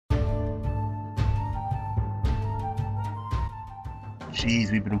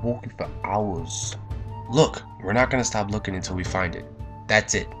Jeez, we've been walking for hours. Look, we're not gonna stop looking until we find it.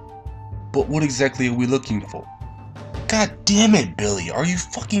 That's it. But what exactly are we looking for? God damn it, Billy, are you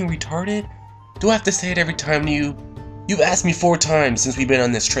fucking retarded? Do I have to say it every time to you? You've asked me 4 times since we've been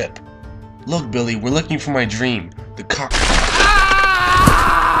on this trip. Look, Billy, we're looking for my dream, the cockpit.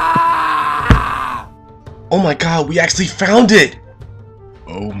 Oh my god, we actually found it!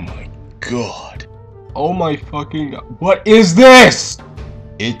 Oh my god. Oh my fucking god. What is this?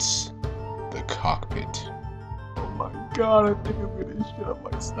 It's the cockpit. Oh my god, I think I'm gonna shit on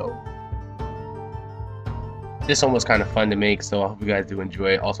myself. This one was kind of fun to make, so I hope you guys do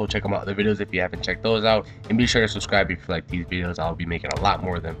enjoy it. Also, check out my other videos if you haven't checked those out. And be sure to subscribe if you like these videos. I'll be making a lot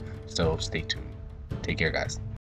more of them, so stay tuned. Take care, guys.